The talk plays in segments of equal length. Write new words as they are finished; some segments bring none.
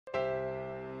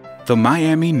The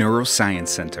Miami Neuroscience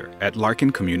Center at Larkin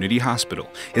Community Hospital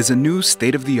is a new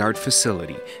state-of-the-art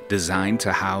facility designed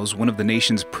to house one of the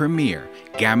nation's premier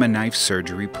gamma knife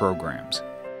surgery programs.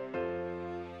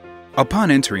 Upon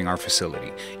entering our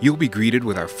facility, you'll be greeted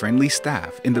with our friendly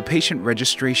staff in the patient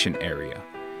registration area.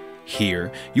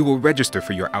 Here, you will register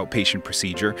for your outpatient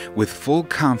procedure with full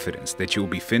confidence that you'll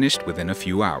be finished within a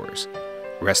few hours.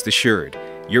 Rest assured,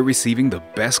 you're receiving the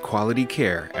best quality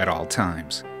care at all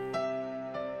times.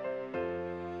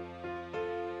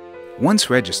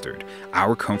 Once registered,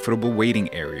 our comfortable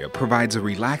waiting area provides a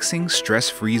relaxing,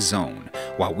 stress-free zone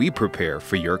while we prepare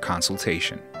for your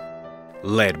consultation.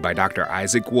 Led by Dr.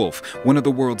 Isaac Wolf, one of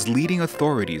the world's leading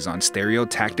authorities on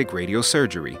stereotactic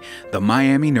radiosurgery, the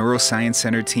Miami Neuroscience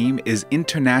Center team is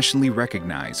internationally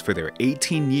recognized for their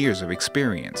 18 years of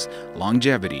experience,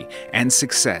 longevity, and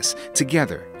success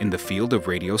together in the field of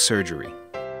radiosurgery.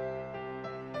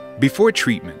 Before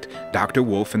treatment, Dr.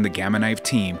 Wolf and the Gamma Knife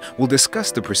team will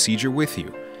discuss the procedure with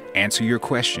you, answer your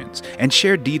questions, and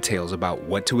share details about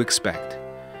what to expect.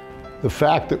 The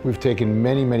fact that we've taken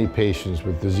many patients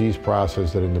with disease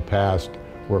process that in the past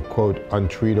were, quote,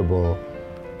 untreatable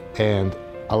and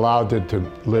allowed them to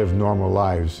live normal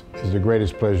lives is the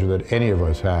greatest pleasure that any of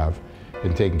us have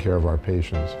in taking care of our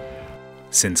patients.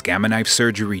 Since gamma knife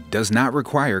surgery does not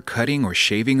require cutting or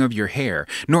shaving of your hair,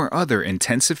 nor other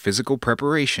intensive physical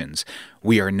preparations,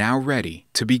 we are now ready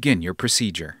to begin your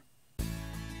procedure.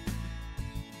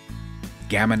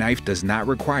 Gamma knife does not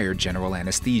require general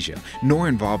anesthesia, nor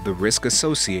involve the risk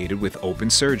associated with open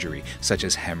surgery, such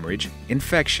as hemorrhage,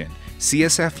 infection,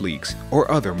 CSF leaks, or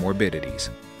other morbidities.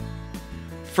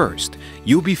 First,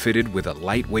 you'll be fitted with a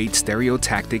lightweight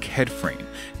stereotactic head frame,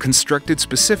 constructed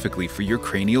specifically for your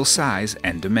cranial size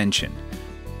and dimension.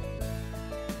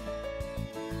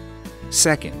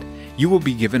 Second, you will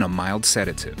be given a mild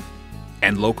sedative,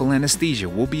 and local anesthesia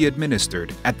will be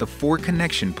administered at the 4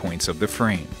 connection points of the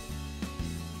frame.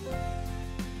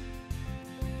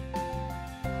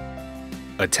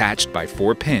 Attached by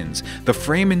 4 pins, the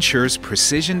frame ensures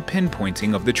precision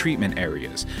pinpointing of the treatment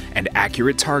areas and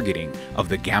accurate targeting of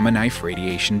the gamma knife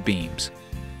radiation beams.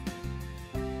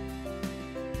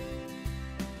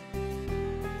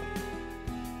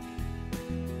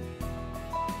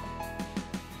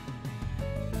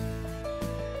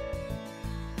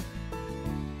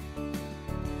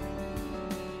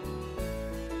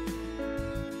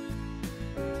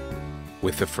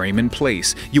 With the frame in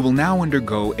place, you will now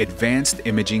undergo advanced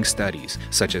imaging studies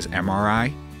such as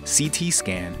MRI, CT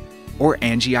scan, or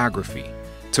angiography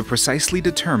to precisely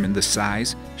determine the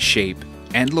size, shape,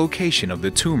 and location of the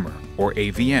tumor, or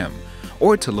AVM,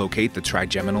 or to locate the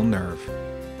trigeminal nerve.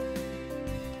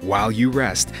 While you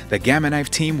rest, the Gamma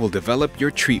Knife team will develop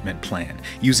your treatment plan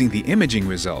using the imaging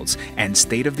results and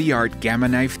state-of-the-art Gamma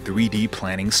Knife 3D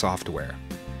planning software.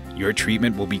 Your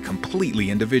treatment will be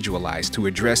completely individualized to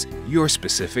address your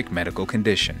specific medical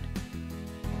condition.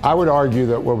 I would argue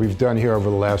that what we've done here over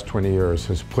the last 20 years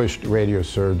has pushed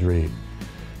radiosurgery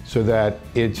so that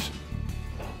it's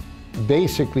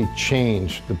basically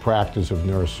changed the practice of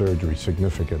neurosurgery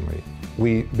significantly.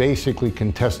 We basically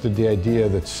contested the idea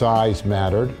that size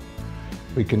mattered.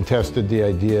 We contested the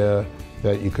idea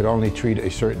that you could only treat a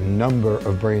certain number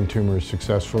of brain tumors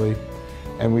successfully.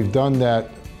 And we've done that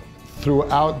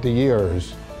throughout the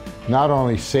years, not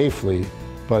only safely,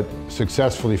 but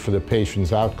successfully for the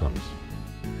patient's outcomes.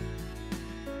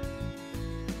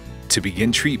 To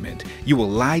begin treatment, you will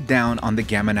lie down on the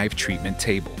Gamma Knife treatment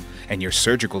table, and your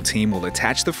surgical team will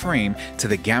attach the frame to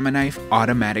the Gamma Knife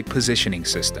automatic positioning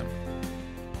system.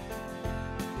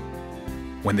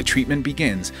 When the treatment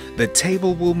begins, the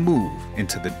table will move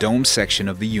into the dome section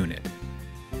of the unit.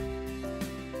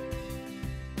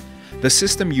 The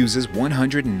system uses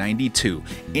 192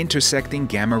 intersecting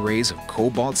gamma rays of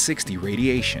cobalt-60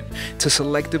 radiation to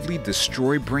selectively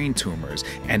destroy brain tumors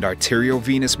and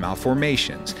arteriovenous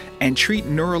malformations and treat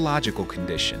neurological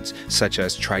conditions such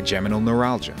as trigeminal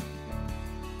neuralgia.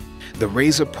 The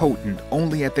rays are potent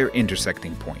only at their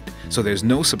intersecting point, so there's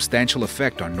no substantial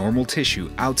effect on normal tissue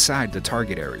outside the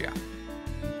target area.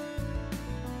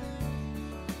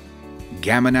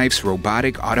 Gamma Knife's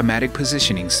robotic automatic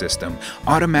positioning system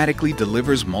automatically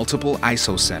delivers multiple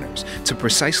isocenters to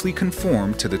precisely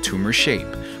conform to the tumor shape,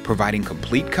 providing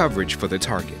complete coverage for the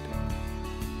target.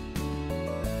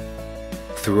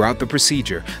 Throughout the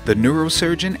procedure, the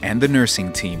neurosurgeon and the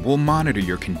nursing team will monitor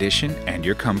your condition and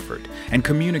your comfort and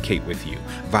communicate with you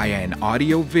via an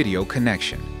audio-video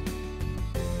connection.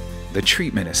 The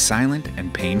treatment is silent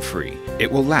and pain-free.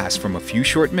 It will last from a few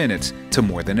short minutes to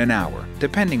more than an hour,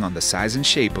 depending on the size and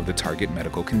shape of the target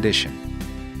medical condition.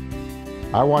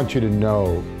 I want you to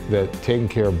know that taking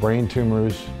care of brain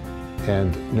tumors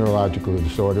and neurological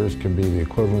disorders can be the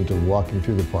equivalent of walking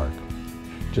through the park.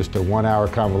 Just a 1-hour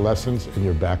convalescence and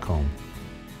you're back home.